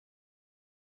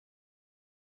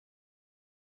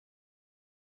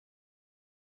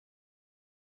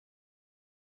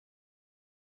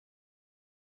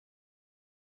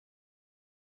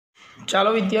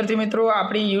ચાલો વિદ્યાર્થી મિત્રો,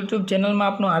 આપણી યુટ્યુબ ચેનલમાં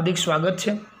આપનું હાર્દિક સ્વાગત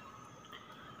છે।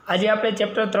 આજે આપણે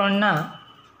ચેપ્ટર 3ના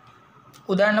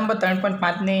ઉદાહરણ નંબર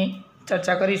 3.5ની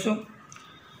ચર્ચા કરીશું।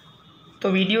 તો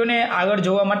વિડીયોને આગળ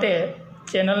જોવા માટે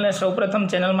ચેનલને સૌપ્રથમ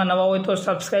ચેનલમાં નવા હોય તો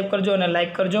સબસ્ક્રાઈબ કરજો અને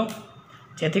લાઇક કરજો,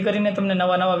 જેથી કરીને તમને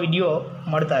નવા વિડીયો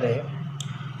મળતા રહે।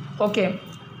 ઓકે,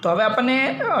 તો હવે આપણને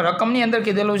રકમની અંદર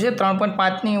કીધેલું છે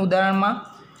 3.5ની ઉદાહરણમાં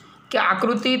કે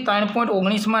આકૃતિ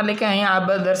 3.19માં એટલે કે અહીંયા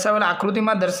આ દર્શાવેલ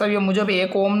આકૃતિમાં દર્શાવ્યા મુજબ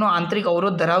 1 ઓહમનો આંતરિક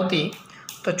અવરોધ ધરાવતી,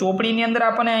 તો ચોપડીની અંદર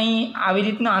આપણને અહીં આવી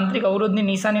રીતના આંતરિક અવરોધની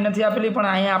નિશાની નથી આપેલી, પણ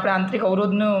અહીંયા આપણે આંતરિક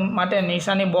અવરોધનું માટે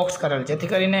નિશાની બોક્સ કરેલ,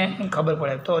 જેથી કરીને ખબર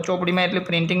પડે। તો ચોપડીમાં એટલી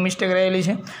પ્રિન્ટિંગ મિસ્ટેક રહેલી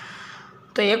છે।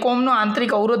 તો 1 ઓહમનો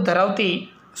આંતરિક અવરોધ ધરાવતી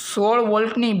 16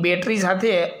 વોલ્ટની બેટરી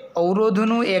સાથે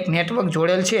અવરોધનું એક નેટવર્ક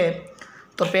જોડેલ છે।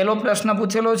 તો પહેલો પ્રશ્ન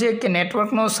પૂછેલો છે કે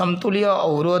નેટવર્કનો સમતુલ્ય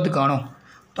અવરોધ ગણો।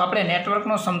 તો આપણે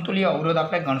નેટવર્કનો સમતુલ્ય અવરોધ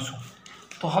આપણે ગણશું।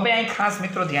 તો હવે અહીં ખાસ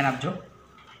મિત્રો ધ્યાન આપજો।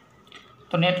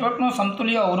 તો નેટવર્કનો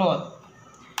સમતુલ્ય અવરોધ,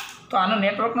 તો આનો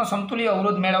નેટવર્કનો સમતુલ્ય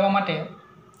અવરોધ મેળવવા માટે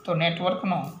તો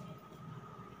નેટવર્કનો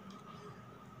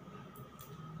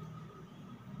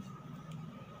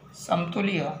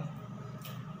સમતુલ્ય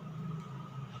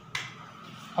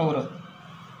અવરોધ,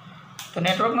 તો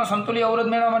નેટવર્કનો સમતુલ્ય અવરોધ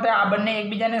મેળવવા માટે આ બંને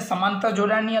એકબીજાને સમાંતર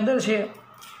જોડાણની અંદર છે,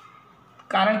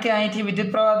 કારણ કે અહીંથી વિદ્યુત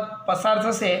પ્રવાહ પસાર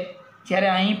થશે, જ્યારે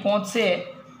અહીં પહોંચશે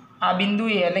આ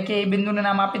બિંદુએ, એટલે કે એ બિંદુને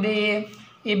નામ આપી દઈએ,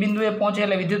 એ બિંદુએ પહોંચે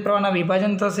એટલે વિદ્યુત પ્રવાહના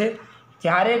વિભાજન થશે।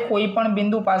 જ્યારે કોઈ પણ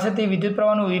બિંદુ પાસેથી વિદ્યુત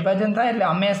પ્રવાહનું વિભાજન થાય એટલે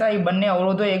હંમેશા એ બંને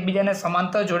અવરોધો એકબીજાને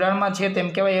સમાંતર જોડાણમાં છે તેમ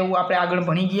કહેવાય, એવું આપણે આગળ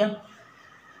ભણી ગયા।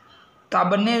 તો આ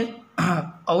બંને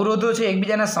અવરોધો છે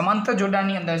એકબીજાના સમાંતર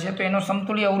જોડાણની અંદર છે, તો એનો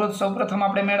સમતુલ્ય અવરોધ સૌપ્રથમ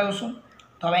આપણે મેળવશું।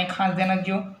 તો હવે અહીં ખાસ ધ્યાન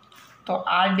રાખજો। તો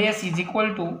R' is equal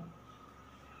to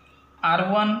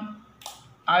R1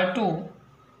 R2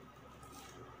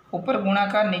 ઉપર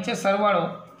ગુણાકાર નીચે સરવાળો।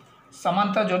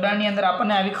 સમાંતર જોડાણની અંદર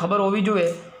આપણને આવી ખબર હોવી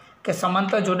જોઈએ કે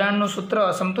સમાંતર જોડાણનું સૂત્ર,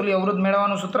 સમતુલ્ય અવરોધ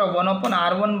મેળવવાનું સૂત્ર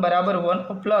 1/R1 બરાબર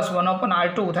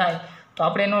 1+1/R2 થાય। તો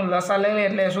આપણે એનો લસા લઈ લઈએ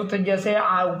એટલે શું થઈ જશે,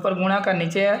 આ ઉપર ગુણાકાર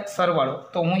નીચે સરવાળો।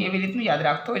 તો હું એવી રીતનું યાદ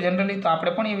રાખતો હોય જનરલી, તો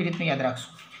આપણે પણ એવી રીતનું યાદ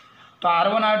રાખશું। તો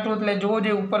R1 R2 એટલે જોવો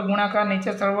જે ઉપર ગુણાકાર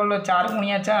નીચે સરવાળો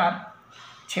 4×4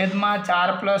 છેદમાં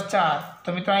 4+4। તો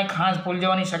મિત્રો અહીં ખાસ ભૂલ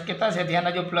જવાની શક્યતા છે, ધ્યાન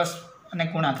રાખજો પ્લસ અને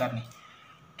ગુણાકારની।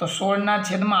 તો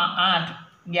 16/8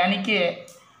 યાની કે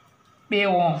 2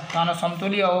 ઓહમ। તો આનો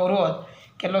સમતુલ્ય અવરોધ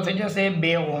કેટલો થઈ જશે,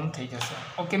 2 ઓહમ થઈ જશે।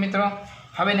 ઓકે મિત્રો,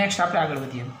 હવે નેક્સ્ટ આપણે આગળ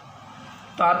વધીએ।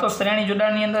 તો આ તો શ્રેણી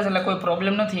જોડાણની અંદર છે એટલે કોઈ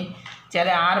પ્રોબ્લેમ નથી।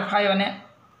 જ્યારે R5 અને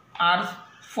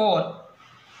R4,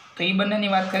 તો એ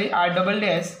બંનેની વાત કરી, R"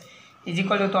 ઇઝ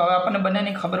ઇક્વલ ટુ, તો હવે આપણને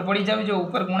બંનેની ખબર પડી જવી જોઈએ,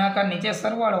 ઉપર ગુણાકાર નીચે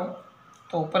સરવાળો।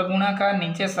 તો ઉપર ગુણાકાર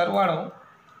નીચે સરવાળો,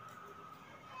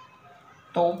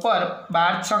 તો ઉપર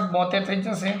 12×6 = 72 થઈ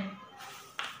જશે,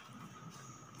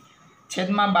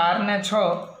 છેદમાં 12 ને 6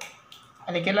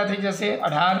 એટલે કેટલા થઈ જશે,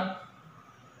 18।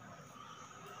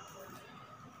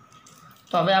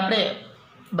 તો હવે આપણે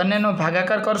બંનેનો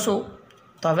ભાગાકાર કરશું।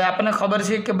 તો હવે આપણને ખબર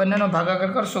છે કે બંનેનો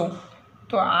ભાગાકાર કરશું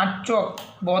તો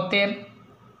 8×4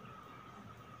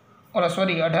 =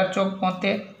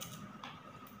 18×4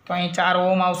 તો અહીં 4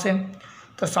 ઓહમ આવશે।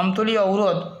 તો સમતુલ્ય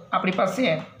અવરોધ આપણી પાસે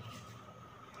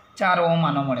 4 ઓહમ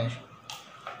આનો મળે છે।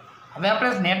 હવે આપણે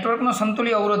નેટવર્કનો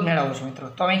સમતુલ્ય અવરોધ મેળવવો છે મિત્રો,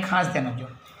 તો અહીં ખાસ ધ્યાન આપજો।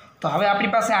 તો હવે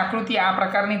આપણી પાસે આકૃતિ આ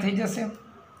પ્રકારની થઈ જશે।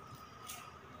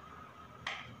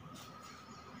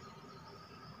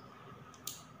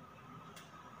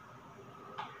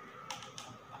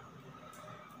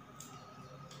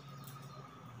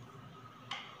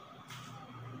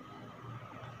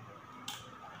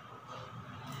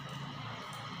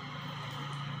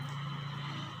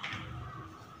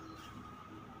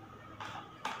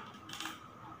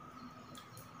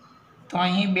 તો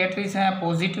અહીં બેટરી છે,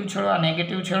 પોઝિટિવ છેડો, આ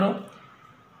નેગેટિવ છેડો,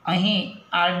 અહીં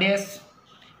R',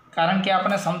 કારણ કે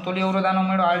આપણે સમતુલ્ય અવરોધ આનો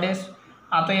મળ્યો R',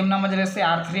 આ તો એમનામ જ રહેશે,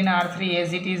 R3 ને R3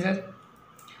 એઝ ઇટ ઇઝ।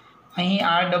 અહીં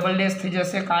R" થઈ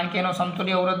જશે, કારણ કે એનો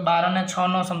સમતુલ્ય અવરોધ 12 અને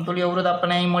 6નો સમતુલ્ય અવરોધ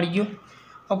આપણને અહીં મળી ગયો।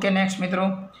 ઓકે નેક્સ્ટ મિત્રો,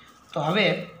 તો હવે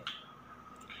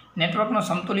નેટવર્કનો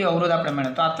સમતુલ્ય અવરોધ આપણે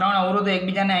મેળવ્યો। તો આ 3 અવરોધો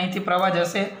એકબીજાને અહીંથી પ્રવાહ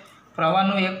જશે,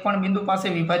 પ્રવાહનું એક પણ બિંદુ પાસે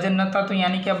વિભાજન ન થતું,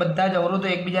 યાની કે આ બધા જ અવરોધો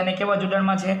એકબીજાને કેવા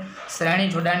જોડાણમાં છે,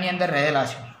 શ્રેણી જોડાણની અંદર રહેલા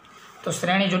છે। તો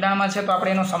શ્રેણી જોડાણમાં છે તો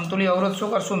આપણે એનો સમતુલ્ય અવરોધ શું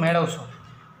કરશું, મેળવશું।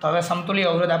 તો હવે સમતુલ્ય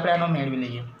અવરોધ આપણે આનો મેળવી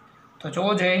લઈએ। તો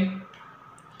જોવો જોઈએ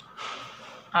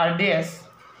R',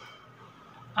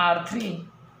 R3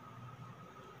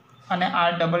 અને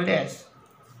R"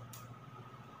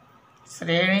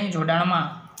 શ્રેણી જોડાણમાં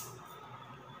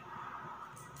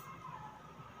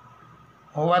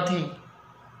હોવાથી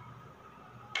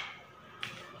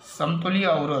સમતુલ્ય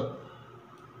અવરોધ,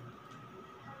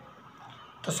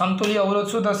 તો સમતુલ્ય અવરોધ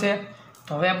શું થશે, તો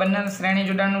તો હવે આ બંને શ્રેણી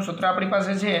જોડાણનું સૂત્ર આપણી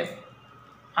પાસે છે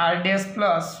are dash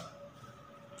plus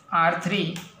R3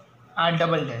 R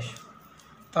double dash.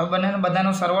 તો હવે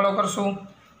બધાનો સરવાળો કરશું.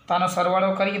 તો આનો સરવાળો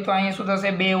કરીએ તો અહીંયા શું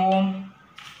થશે 2 ઓહમ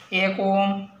 1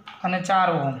 ઓહમ અને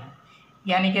 4 ઓહમ,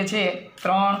 યાની કે છે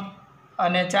 3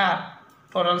 અને 4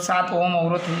 ટોટલ 7 ઓહમ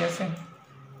અવરોધ થઈ જશે.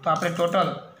 તો આપણે ટોટલ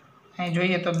અહીં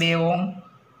જોઈએ તો 2 ઓહમ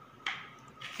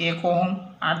 1 ઓહમ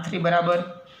R3 બરાબર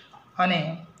અને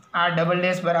R ડબલ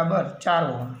ડેશ બરાબર 4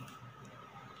 ઓહમ.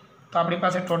 તો આપણી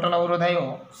પાસે ટોટલ અવરોધ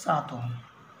આવ્યો 7 ઓહમ.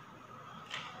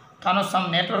 તો આનો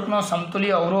નેટવર્કનો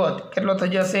સમતુલ્ય અવરોધ કેટલો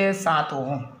થઈ જશે 7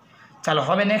 ઓહમ. ચાલો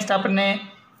હવે નેક્સ્ટ આપણને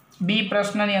બી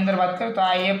પ્રશ્નની અંદર વાત કરીએ. તો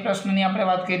આ એ પ્રશ્નની આપણે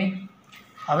વાત કરી.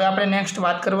 હવે આપણે નેક્સ્ટ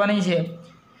વાત કરવાની છે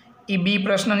એ બી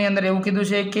પ્રશ્નની અંદર એવું કીધું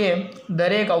છે કે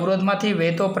દરેક અવરોધમાંથી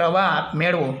વહેતો પ્રવાહ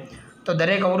મેળવો. તો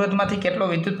દરેક અવરોધમાંથી કેટલો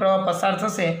વિદ્યુત પ્રવાહ પસાર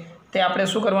થશે તે આપણે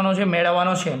શું કરવાનું છે,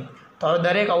 મેળવવાનો છે. તો હવે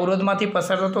દરેક અવરોધમાંથી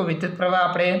પસાર થતો વિદ્યુત પ્રવાહ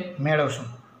આપણે મેળવશું.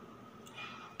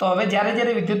 તો હવે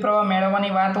જ્યારે વિદ્યુત પ્રવાહ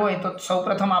મેળવવાની વાત હોય તો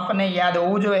સૌપ્રથમ આપણને યાદ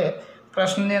હોવું જોઈએ,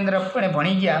 પ્રશ્નની અંદર આપણે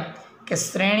ભણી ગયા કે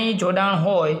શ્રેણી જોડાણ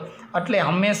હોય એટલે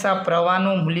હંમેશા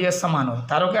પ્રવાહનું મૂલ્ય સમાન હોય.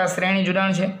 ધારો કે આ શ્રેણી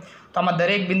જોડાણ છે તો આમાં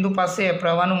દરેક બિંદુ પાસે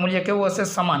પ્રવાહનું મૂલ્ય કેવું હશે,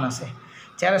 સમાન હશે.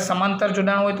 જ્યારે સમાંતર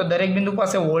જોડાણ હોય તો દરેક બિંદુ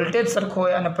પાસે વોલ્ટેજ સરખો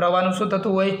હોય અને પ્રવાહનું શું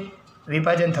થતું હોય,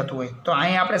 વિભાજન થતું હોય. તો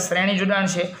અહીં આપણે શ્રેણી જોડાણ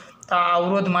છે તો આ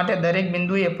અવરોધ માટે દરેક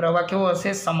બિંદુએ પ્રવાહ કેવો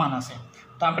હશે, સમાન હશે.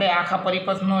 તો આપણે આખા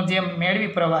પરિપથનો જે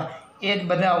મેળવી પ્રવાહ એ જ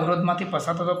બધા અવરોધમાંથી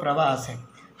પસાર થતો પ્રવાહ હશે.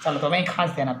 ચાલો તો અહીં ખાસ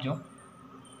ધ્યાન આપજો.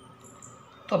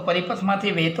 તો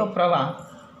પરિપથમાંથી વહેતો પ્રવાહ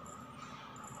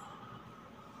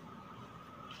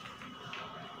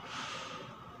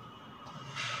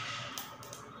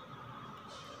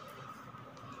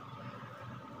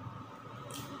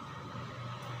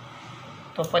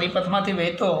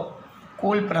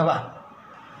કુલ પ્રવાહ.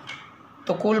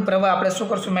 તો કુલ પ્રવાહ આપણે શું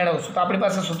કરશું, મેળવશું. તો આપણી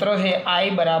પાસે સૂત્ર છે I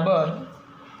બરાબર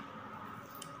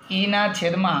E/,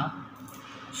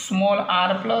 small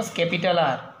r plus capital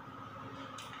R.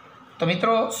 તો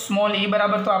મિત્રો સ્મોલ e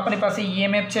બરાબર તો આપણી પાસે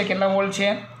EMF છે, કેટલા વોલ્ટ છે,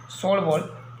 16 વોલ્ટ.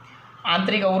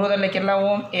 આંતરિક અવરોધ એટલે કેટલા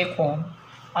ઓહમ, 1 ઓહમ.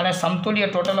 અને સમતુલ્ય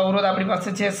ટોટલ અવરોધ આપણી પાસે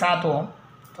છે 7 ઓહમ.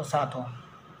 તો 7 ઓહમ.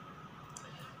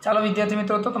 ચાલો વિદ્યાર્થી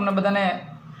મિત્રો, તો તમને બધાને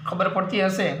ખબર પડતી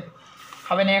હશે.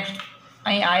 હવે નેક્સ્ટ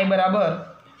અહીં I બરાબર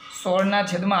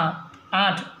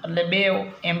 16/8 એટલે 2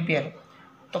 એમ્પિયર.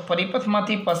 તો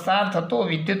પરિપથમાંથી પસાર થતો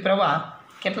વિદ્યુત પ્રવાહ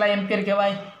કેટલા એમ્પિયર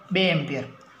કહેવાય, 2 એમ્પિયર.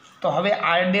 તો હવે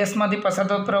R ડેશમાંથી પસાર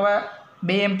થતો પ્રવાહ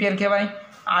 2 એમ્પિયર કહેવાય,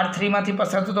 R3માંથી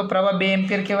પસાર થતો પ્રવાહ 2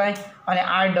 એમ્પિયર કહેવાય અને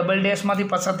R ડબલ ડેશમાંથી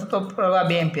પસાર થતો પ્રવાહ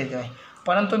 2 એમ્પિયર કહેવાય.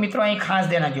 પરંતુ મિત્રો અહીં ખાસ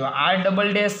ધ્યાન આપજો, R ડબલ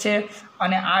ડેશ છે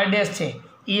અને R ડેશ છે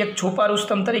એ એક છુપારૂ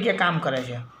સ્તંભ તરીકે કામ કરે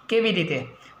છે. કેવી રીતે?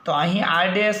 તો અહીં R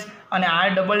ડેશ અને R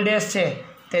ડબલ ડેશ છે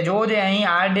તે જોવો જોઈએ, અહીં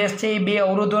R ડેશ છે એ 2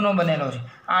 અવરોધોનો બનેલો છે,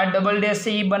 R ડબલ ડેશ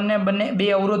છે એ બંને 2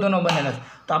 અવરોધોનો બનેલો છે.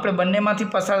 તો આપણે બંનેમાંથી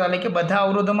પસાર એટલે કે બધા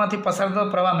અવરોધોમાંથી પસાર થતો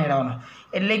પ્રવાહ મેળવવાનો.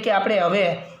 એટલે કે આપણે હવે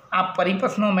આ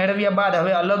પરિપથનો મેળવ્યા બાદ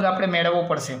હવે અલગ આપણે મેળવવો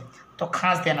પડશે. તો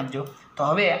ખાસ ધ્યાન આપજો. તો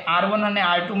હવે R1 અને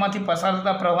R2માંથી પસાર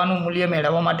થતા પ્રવાહનું મૂલ્ય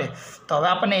મેળવવા માટે તો હવે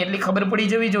આપણને એટલી ખબર પડી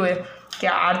જવી જોઈએ કે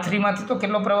R3માંથી તો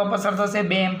કેટલો પ્રવાહ પસાર થશે,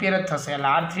 2 એમ્પિયર જ થશે. એટલે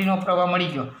R3નો પ્રવાહ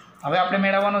મળી ગયો. હવે આપણે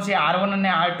મેળવવાનો છે R1 અને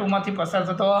R2માંથી પસાર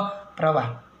થતો પ્રવાહ.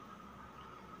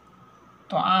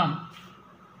 તો આમ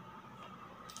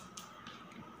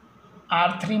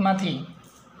R3માંથી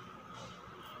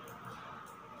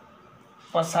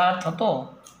પસાર થતો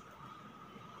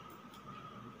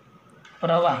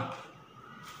પ્રવાહ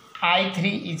I3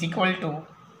 =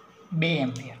 2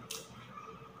 એમ્પિયર.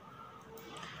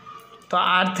 તો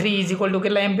R3 =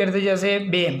 કેટલા એમ્પિયર થઈ જશે,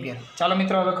 2 એમ્પિયર. ચાલો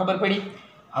મિત્રો હવે ખબર પડી.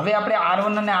 હવે આપણે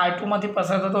R1 અને R2માંથી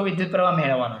પસાર થતો વિદ્યુત પ્રવાહ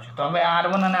મેળવવાનો છે. તો હવે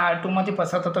R1 અને R2માંથી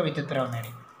પસાર થતો વિદ્યુત પ્રવાહ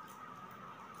મેળવીએ.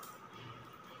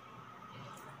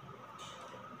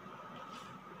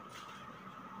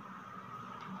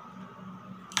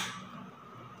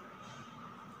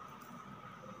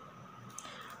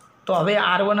 તો હવે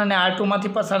R1 અને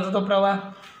R2માંથી પસાર થતો પ્રવાહ,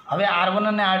 હવે R1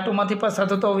 અને R2માંથી પસાર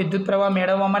થતો વિદ્યુત પ્રવાહ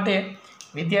મેળવવા માટે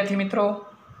વિદ્યાર્થી મિત્રો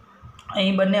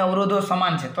અહીં બંને અવરોધો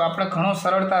સમાન છે. તો આપણે ઘણો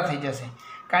સરળતા થઈ જશે,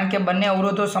 કારણ કે બંને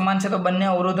અવરોધો સમાન છે તો બંને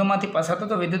અવરોધોમાંથી પસાર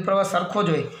થતો વિદ્યુત પ્રવાહ સરખો જ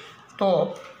હોય. તો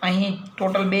અહીં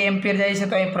ટોટલ 2 એમ્પિયર જાય છે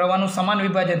તો અહીં પ્રવાહનું સમાન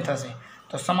વિભાજન થશે.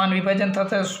 તો સમાન વિભાજન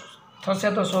થશે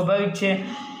તો સ્વાભાવિક છે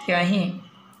કે અહીં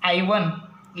I1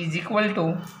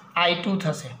 = I2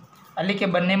 થશે. એટલે કે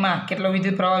બંનેમાં કેટલો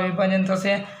વિદ્યુત પ્રવાહ વિભાજન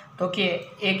થશે, તો કે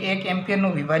 1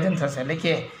 એમ્પિયરનું વિભાજન થશે. એટલે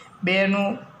કે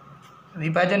 2નું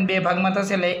વિભાજન 2 ભાગમાં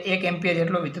થશે એટલે 1 એમ્પિયર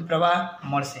જેટલો વિદ્યુત પ્રવાહ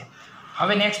મળશે.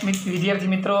 હવે નેક્સ્ટ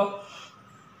વિદ્યાર્થી મિત્રો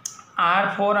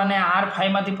R4 અને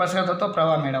R5માંથી પસાર થતો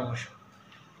પ્રવાહ મેળવવો છે.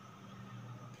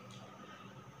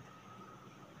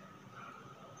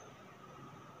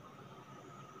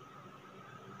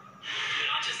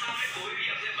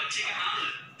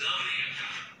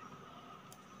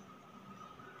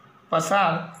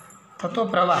 પસાર થતો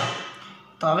પ્રવાહ.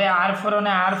 તો હવે R4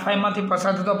 અને R5માંથી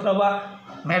પસાર થતો પ્રવાહ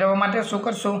મેળવવા માટે શું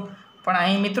કરશું? પણ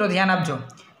અહીં મિત્રો ધ્યાન આપજો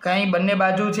કે અહીં બંને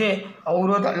બાજુ છે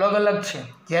અવરોધ અલગ અલગ છે.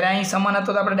 જ્યારે અહીં સમાન હતો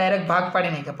તો આપણે ડાયરેક્ટ ભાગ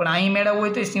પાડી નાખ્યા, પણ અહીં મેળવવું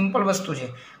હોય તો એ સિમ્પલ વસ્તુ છે.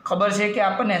 ખબર છે કે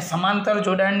આપણને સમાંતર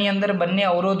જોડાણની અંદર બંને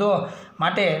અવરોધો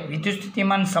માટે વિદ્યુત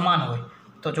સ્થિતિમાન સમાન હોય.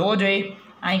 તો જોવો જોઈએ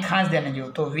અહીં ખાસ ધ્યાને જુઓ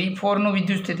તો V4નું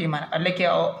વિદ્યુત સ્થિતિમાન એટલે કે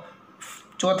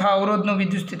ચોથા અવરોધનું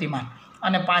વિદ્યુત સ્થિતિમાન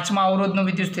અને પાંચમા અવરોધનું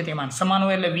વિદ્યુત સ્થિતિમાન સમાન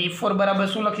હોય એટલે V4 બરાબર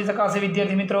શું લખી શકાશે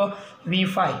વિદ્યાર્થી મિત્રો?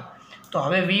 V5. તો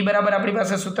હવે V બરાબર આપણી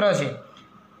પાસે સૂત્ર છે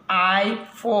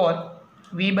I4,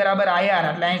 V બરાબર IR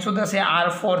એટલે અહીં શું થશે?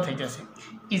 R4 થઈ જશે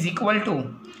ઇઝ ઇક્વલ ટુ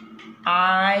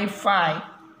I5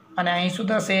 અને અહીં શું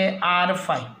થશે? R5.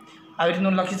 આવી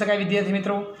રીતનું લખી શકાય વિદ્યાર્થી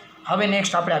મિત્રો. હવે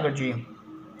નેક્સ્ટ આપણે આગળ જોઈએ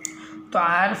તો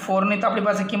R4ની તો આપણી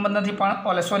પાસે કિંમત નથી, પણ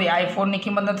I4ની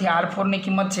કિંમત નથી, R4ની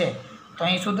કિંમત છે. તો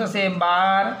અહીં શું થશે?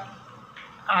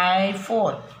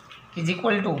 12I4 ઇઝ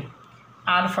ઇક્વલ ટુ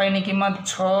R5ની કિંમત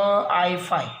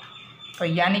 6I5. તો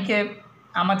યાની કે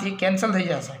આમાંથી કેન્સલ થઈ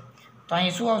જશે. તો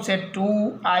અહીં શું આવશે?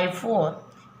 2I4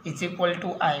 is equal to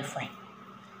I5.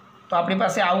 તો આપણી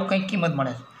પાસે આવું કંઈક કિંમત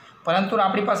મળે છે, પરંતુ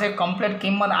આપણી પાસે કમ્પ્લીટ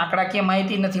કિંમત આંકડાકીય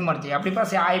માહિતી નથી મળતી. આપણી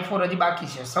પાસે I4 હજી બાકી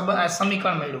છે,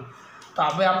 સમીકરણ મળ્યું. તો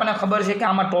હવે આપણને ખબર છે કે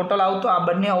આમાં ટોટલ આવતો આ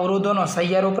બંને અવરોધોનો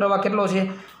સહિયારો પ્રવાહ કેટલો છે?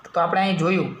 તો આપણે અહીં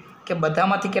જોયું કે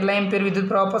બધામાંથી કેટલા એમ્પિયર વિદ્યુત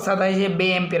પ્રવાહ પસાર થાય છે?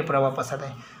 2 એમ્પિયર પ્રવાહ પસાર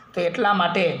થાય. તો એટલા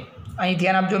માટે અહીં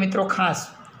ધ્યાન આપજો મિત્રો ખાસ.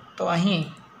 તો અહીં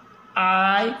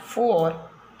I4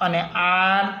 અને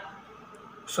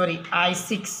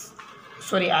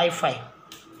I5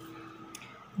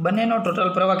 બંનેનો ટોટલ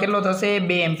પ્રવાહ કેટલો થશે?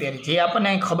 2 એમ્પિયર. જે આપણને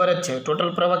અહીં ખબર જ છે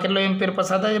ટોટલ પ્રવાહ કેટલો એમ્પિયર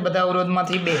પસાર થાય છે બધા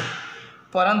અવરોધમાંથી? 2.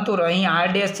 પરંતુ અહીં R'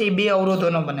 છે એ 2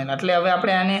 અવરોધોનો બનેલા, એટલે હવે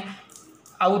આપણે આને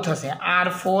આવું થશે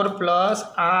R4 પ્લસ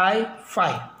I5.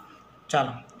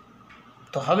 ચાલો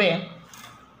તો હવે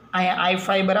અહીંયા I5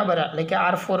 બરાબર એટલે કે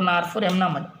R4 ના R4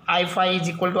 એમનામ જ I5 ઇઝ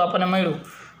ઇક્વલ ટુ આપણને મળ્યું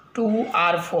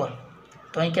 2R4.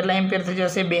 તો અહીં કેટલા એમ્પિયર થઈ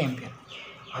જશે? 2 એમ્પિયર.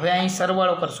 હવે અહીં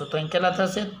સરવાળો કરશું તો અહીં કેટલા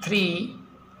થશે?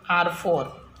 3R4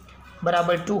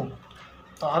 બરાબર 2.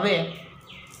 તો હવે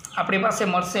આપણી પાસે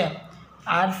મળશે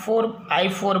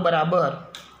I4 બરાબર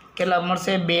કેટલા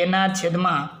મળશે?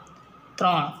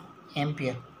 2/3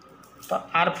 એમ્પિયર. તો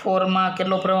R4માં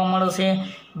કેટલો પ્રવાહ મળશે?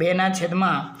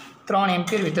 2/3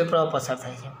 એમ્પિયર વિદ્યુત પ્રવાહ પસાર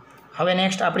થાય છે. હવે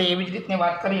નેક્સ્ટ આપણે એવી જ રીતની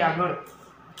વાત કરીએ આગળ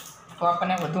તો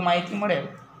આપણને વધુ માહિતી મળે.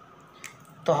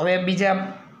 તો હવે બીજા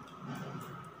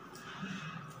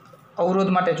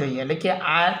અવરોધ માટે જોઈએ એટલે કે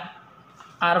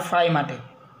R5 માટે.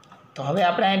 તો હવે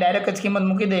આપણે અહીં ડાયરેક્ટ જ કિંમત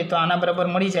મૂકી દઈએ તો આના બરાબર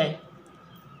મળી જાય.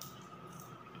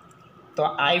 તો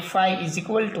I5 ઇઝ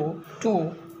ઇક્વલ ટુ 2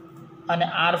 અને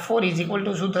R4 ઇઝ ઇક્વલ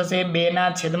ટુ શું થશે?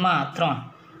 2/3.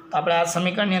 તો આપણે આ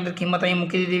સમીકરણની અંદર કિંમત અહીં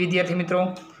મૂકી દીધી વિદ્યાર્થી મિત્રો.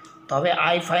 તો હવે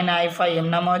I5 ને I5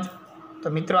 એમનામ જ. તો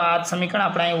મિત્રો આ સમીકરણ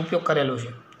આપણે અહીં ઉપયોગ કરેલું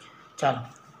છે. ચાલો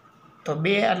તો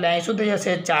 2 એટલે અહીં શું થઈ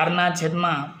જશે?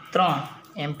 4/3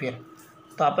 એમ્પિયર.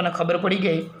 તો આપણને ખબર પડી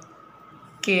ગઈ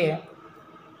કે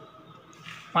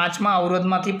પાંચમા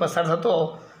અવરોધમાંથી પસાર થતો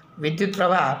વિદ્યુત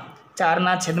પ્રવાહ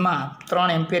 4/3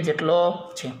 એમ્પિયર જેટલો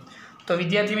છે. તો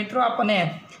વિદ્યાર્થી મિત્રો આપણને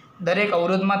દરેક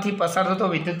અવરોધમાંથી પસાર થતો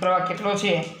વિદ્યુત પ્રવાહ કેટલો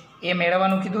છે એ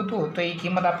મેળવવાનું કીધું હતું. તો એ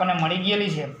કિંમત આપણને મળી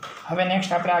ગયેલી છે. હવે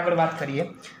નેક્સ્ટ આપણે આગળ વાત કરીએ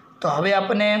તો હવે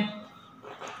આપણને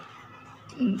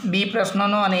બી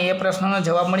પ્રશ્નનો અને એ પ્રશ્નનો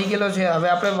જવાબ મળી ગયેલો છે. હવે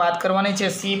આપણે વાત કરવાની છે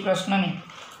સી પ્રશ્નની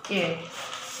કે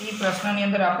સી પ્રશ્નની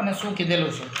અંદર આપણને શું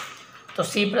કીધેલું છે. તો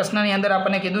સી પ્રશ્નની અંદર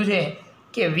આપણને કીધું છે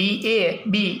કે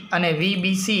VAB અને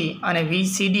VBC અને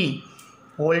VCD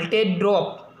વોલ્ટેજ ડ્રોપ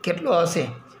કેટલો હશે?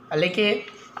 એટલે કે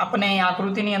આપણને અહીં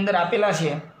આકૃતિની અંદર આપેલા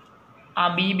છે. આ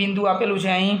બી બિંદુ આપેલું છે,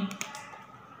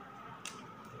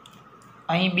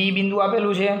 અહીં બી બિંદુ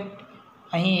આપેલું છે,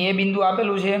 અહીં એ બિંદુ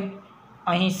આપેલું છે,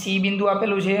 અહીં સી બિંદુ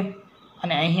આપેલું છે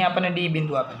અને અહીં આપણને ડી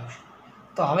બિંદુ આપેલું છે.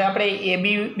 તો હવે આપણે એ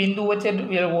બી બિંદુ વચ્ચે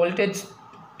વોલ્ટેજ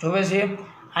જોવે છે,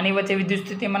 આની વચ્ચે વિદ્યુત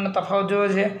સ્થિતિમાનનો તફાવત જોવે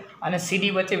છે અને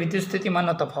સીડી વચ્ચે વિદ્યુત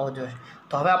સ્થિતિમાનનો તફાવત જોવે છે.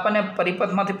 તો હવે આપણને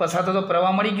પરિપથમાંથી પસાર થતો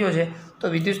પ્રવાહ મળી ગયો છે, તો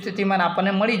વિદ્યુત સ્થિતિમાન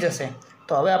આપણને મળી જશે.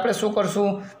 તો હવે આપણે શું કરશું?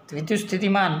 વિદ્યુત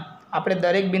સ્થિતિમાન આપણે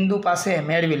દરેક બિંદુ પાસે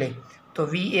મેળવી લઈએ. તો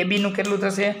VABનું કેટલું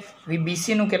થશે?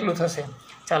 VBCનું કેટલું થશે?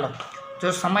 ચાલો જો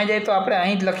સમય જાય તો આપણે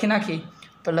અહીં જ લખી નાખી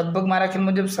તો લગભગ મારા ખ્યાલ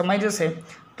મુજબ સમય જશે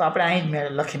તો આપણે અહીં જ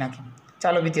લખી નાખીએ.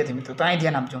 ચાલો વિદ્યાર્થી મિત્રો તો અહીં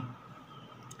ધ્યાન આપજો.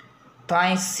 તો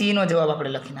અહીં સીનો જવાબ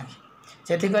આપણે લખી નાખીએ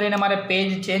જેથી કરીને મારે પેજ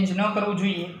ચેન્જ ન કરવું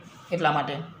જોઈએ એટલા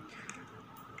માટે.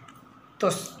 તો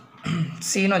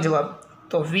સીનો જવાબ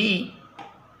તો VAB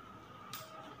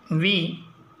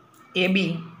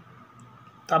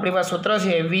તો આપણી પાસે સૂત્ર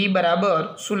છે V બરાબર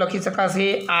શું લખી શકાશે?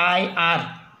 IR.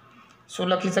 શું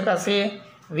લખી શકાશે?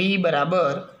 V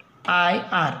બરાબર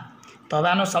IR. તો હવે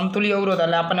આનો સમતુલ્ય અવરોધ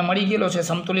એટલે આપણને મળી ગયેલો છે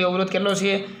સમતુલ્ય અવરોધ કેટલો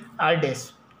છે આર ડેશ.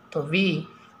 તો વી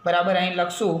બરાબર અહીં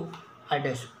લખશું આર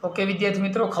ડેશ. ઓકે વિદ્યાર્થી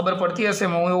મિત્રો, ખબર પડતી હશે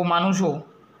હું એવું માનું છું.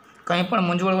 કંઈ પણ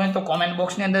મૂંઝવણ હોય તો કોમેન્ટ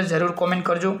બોક્સની અંદર જરૂર કોમેન્ટ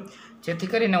કરજો, જેથી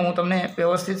કરીને હું તમને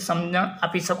વ્યવસ્થિત સમજણ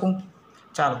આપી શકું.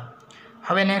 ચાલો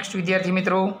હવે નેક્સ્ટ વિદ્યાર્થી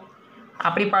મિત્રો,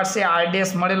 આપણી પાસે આર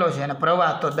ડેશ મળેલો છે અને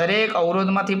પ્રવાહ, તો દરેક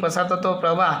અવરોધમાંથી પસાર થતો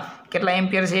પ્રવાહ કેટલા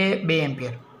એમ્પિયર છે 2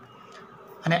 એમ્પિયર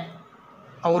અને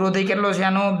અવરોધ કેટલો છે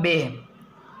આનો 2.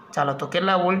 ચાલો તો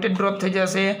કેટલા વોલ્ટેજ ડ્રોપ થઈ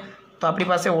જશે, તો આપણી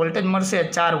પાસે વોલ્ટેજ મળશે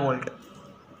 4 વોલ્ટ.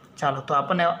 ચાલો તો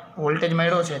આપણને વોલ્ટેજ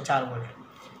મળ્યો છે 4 વોલ્ટ.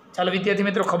 ચાલો વિદ્યાર્થી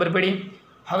મિત્રો ખબર પડી.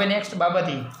 હવે નેક્સ્ટ બાબત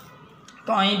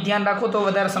તો અહીં ધ્યાન રાખો તો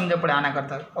વધારે સમજ પડે આના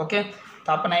કરતાં. ઓકે, તો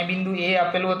આપણને અહીં બિંદુ એ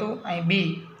આપેલું હતું, અહીં બી,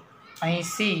 અહીં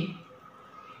સી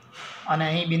અને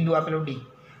અહીં બિંદુ આપેલું ડી.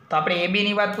 તો આપણે એ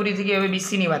બીની વાત પૂરી થઈ ગઈ, હવે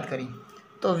બીસીની વાત કરી.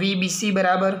 તો વી બીસી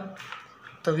બરાબર,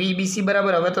 તો વી બીસી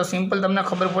બરાબર, હવે તો સિમ્પલ તમને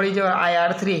ખબર પડી જાય આ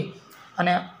R3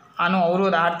 અને આનો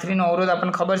અવરોધ R3નો અવરોધ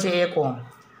આપણને ખબર છે 1 ઓહમ.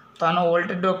 તો આનો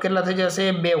વોલ્ટેજ ડ્રોપ કેટલા થઈ જશે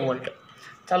 2 વોલ્ટ.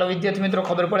 ચાલો વિદ્યાર્થી મિત્રો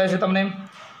ખબર પડે છે તમને.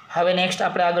 હવે નેક્સ્ટ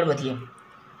આપણે આગળ વધીએ.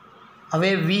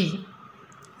 હવે વી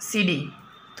સીડી,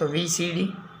 તો વી સીડી,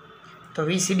 તો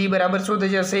વી સીડી બરાબર શું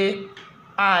થઈ જશે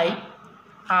આઈ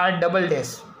આર ડબલ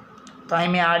ડેશ. તો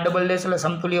અહીં મેં આર ડબલ ડેશ એટલે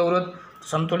સમતુલ્ય અવરોધ,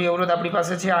 સમતુલ્ય અવરોધ આપણી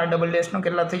પાસે છે આર ડબલ ડેશનો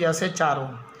કેટલા થઈ જશે 4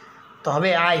 ઓહમ. તો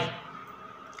હવે આઈ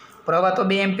પ્રવાહ તો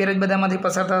 2 એમ્પિયર જ બધામાંથી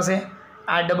પસાર થશે.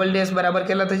 આર ડબલ ડેશ બરાબર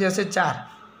કેટલા થઈ જશે 4.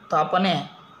 તો આપણને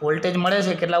વોલ્ટેજ મળે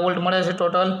છે કેટલા વોલ્ટ મળે છે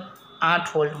ટોટલ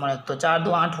 8 વોલ્ટ મળે. તો 4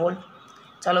 દુ 8 વોલ્ટ.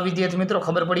 ચાલો વિદ્યાર્થી મિત્રો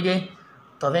ખબર પડી ગઈ.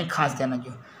 તો હવે ખાસ ધ્યાન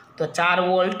રાખજો, તો 4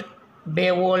 વોલ્ટ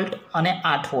 2 વોલ્ટ અને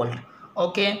 8 વોલ્ટ.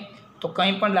 ઓકે, તો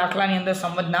કંઈ પણ દાખલાની અંદર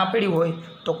સમજ ના પડી હોય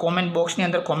તો કોમેન્ટ બોક્સની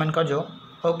અંદર કોમેન્ટ કરજો.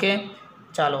 ઓકે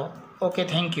ચાલો, ઓકે,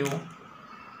 થેન્ક યુ.